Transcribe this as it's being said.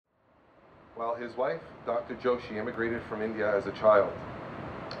while his wife, Dr. Joshi, immigrated from India as a child.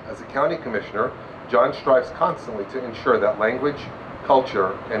 As a county commissioner, John strives constantly to ensure that language,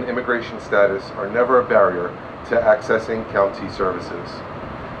 culture, and immigration status are never a barrier to accessing county services.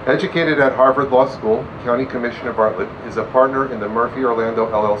 Educated at Harvard Law School, County Commissioner Bartlett is a partner in the Murphy Orlando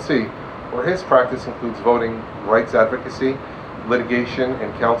LLC, where his practice includes voting rights advocacy, litigation,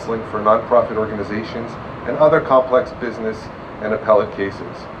 and counseling for nonprofit organizations and other complex business and appellate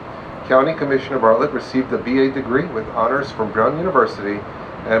cases. County Commissioner Bartlett received a BA degree with honors from Brown University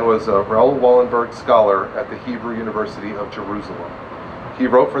and was a Raoul Wallenberg Scholar at the Hebrew University of Jerusalem. He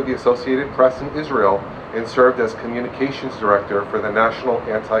wrote for the Associated Press in Israel and served as Communications Director for the national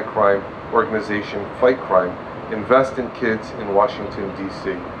anti-crime organization Fight Crime, Invest in Kids in Washington,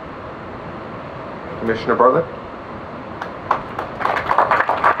 D.C. Commissioner Bartlett.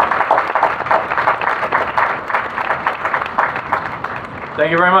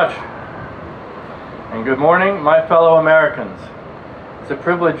 Thank you very much. And good morning, my fellow Americans. It's a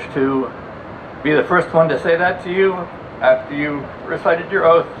privilege to be the first one to say that to you after you recited your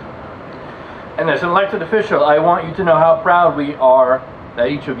oath. And as an elected official, I want you to know how proud we are that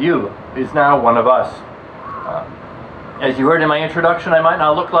each of you is now one of us. As you heard in my introduction, I might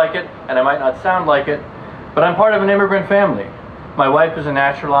not look like it and I might not sound like it, but I'm part of an immigrant family. My wife is a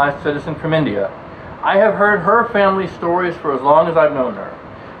naturalized citizen from India. I have heard her family stories for as long as I've known her.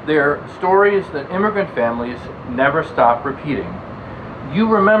 They're stories that immigrant families never stop repeating. You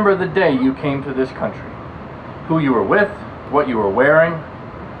remember the day you came to this country, who you were with, what you were wearing,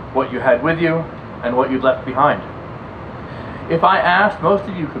 what you had with you, and what you'd left behind. If I asked, most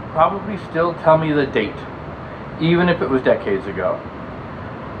of you could probably still tell me the date, even if it was decades ago.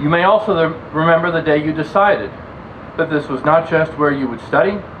 You may also remember the day you decided that this was not just where you would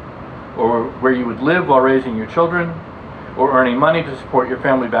study, or where you would live while raising your children, or earning money to support your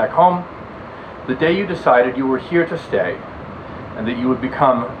family back home. The day you decided you were here to stay, and that you would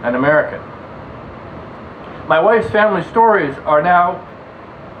become an American. My wife's family stories are now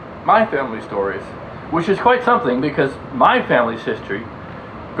my family stories, which is quite something because my family's history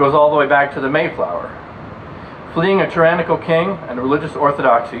goes all the way back to the Mayflower. Fleeing a tyrannical king and religious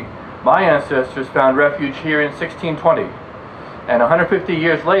orthodoxy, my ancestors found refuge here in 1620, and 150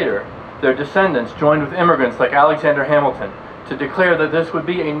 years later, their descendants joined with immigrants like Alexander Hamilton to declare that this would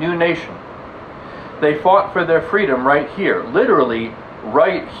be a new nation. They fought for their freedom right here, literally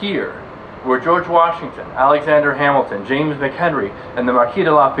right here, where George Washington, Alexander Hamilton, James McHenry, and the Marquis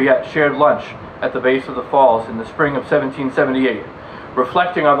de Lafayette shared lunch at the base of the falls in the spring of 1778,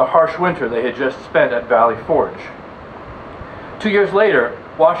 reflecting on the harsh winter they had just spent at Valley Forge. 2 years later,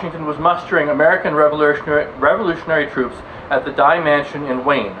 Washington was mustering American revolutionary troops at the Dye Mansion in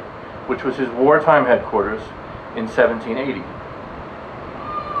Wayne, which was his wartime headquarters, in 1780.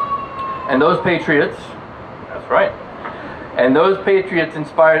 And those patriots, that's right, and those patriots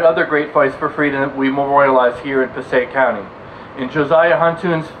inspired other great fights for freedom that we memorialize here in Passaic County. In Josiah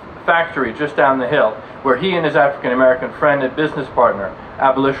Huntoon's factory just down the hill, where he and his African-American friend and business partner,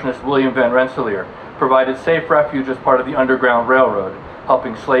 abolitionist William Van Rensselaer, provided safe refuge as part of the Underground Railroad,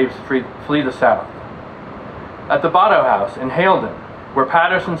 helping slaves flee the South. At the Botto House in Haledon, where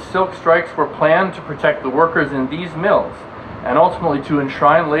Patterson's silk strikes were planned to protect the workers in these mills, and ultimately to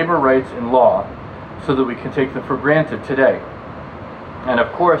enshrine labor rights in law, so that we can take them for granted today. And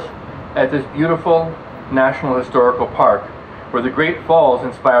of course, at this beautiful National Historical Park, where the Great Falls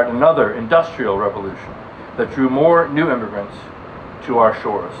inspired another industrial revolution that drew more new immigrants to our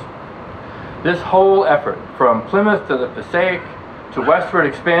shores. This whole effort, from Plymouth to the Passaic, to westward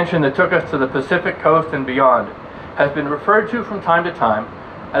expansion that took us to the Pacific coast and beyond, has been referred to from time to time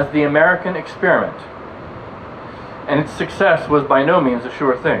as the American experiment. And its success was by no means a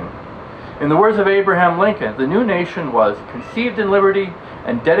sure thing. In the words of Abraham Lincoln, the new nation was conceived in liberty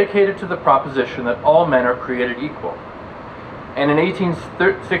and dedicated to the proposition that all men are created equal. And in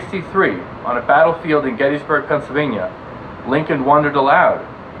 1863, on a battlefield in Gettysburg, Pennsylvania, Lincoln wondered aloud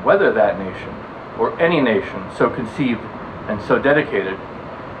whether that nation, or any nation so conceived and so dedicated,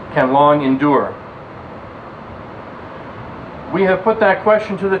 can long endure. We have put that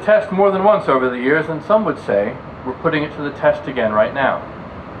question to the test more than once over the years, and some would say we're putting it to the test again right now.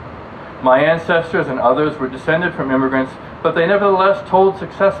 My ancestors and others were descended from immigrants, but they nevertheless told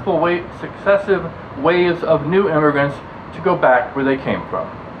successive waves of new immigrants to go back where they came from.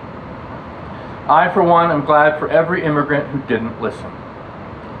 I, for one, am glad for every immigrant who didn't listen.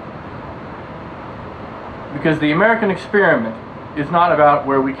 Because the American experiment is not about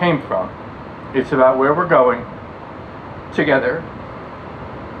where we came from. It's about where we're going together.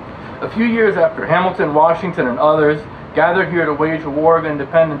 A few years after Hamilton, Washington, and others gathered here to wage a war of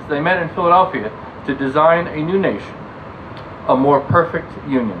independence, they met in Philadelphia to design a new nation, a more perfect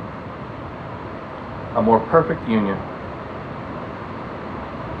union. A more perfect union.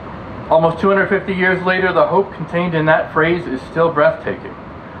 Almost 250 years later, the hope contained in that phrase is still breathtaking.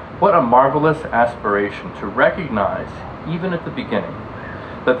 What a marvelous aspiration to recognize, even at the beginning,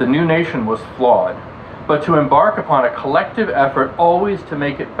 that the new nation was flawed, but to embark upon a collective effort always to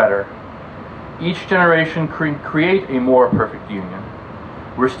make it better. Each generation create a more perfect union.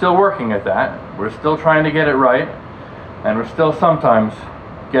 We're still working at that. We're still trying to get it right, and we're still sometimes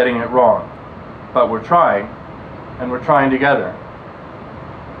getting it wrong. But we're trying, and we're trying together.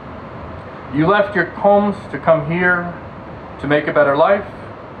 You left your homes to come here to make a better life,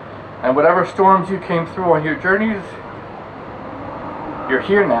 and whatever storms you came through on your journeys, you're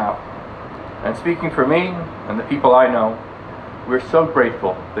here now. And speaking for me and the people I know, we're so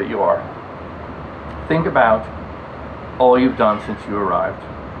grateful that you are. Think about all you've done since you arrived.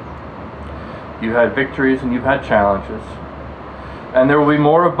 You've had victories and you've had challenges, and there will be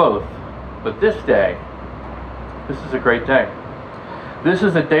more of both. But this day, this is a great day. This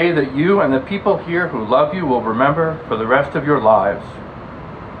is a day that you and the people here who love you will remember for the rest of your lives.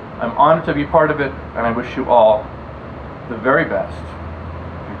 I'm honored to be part of it, and I wish you all the very best.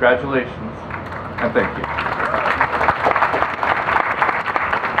 Congratulations, and thank you.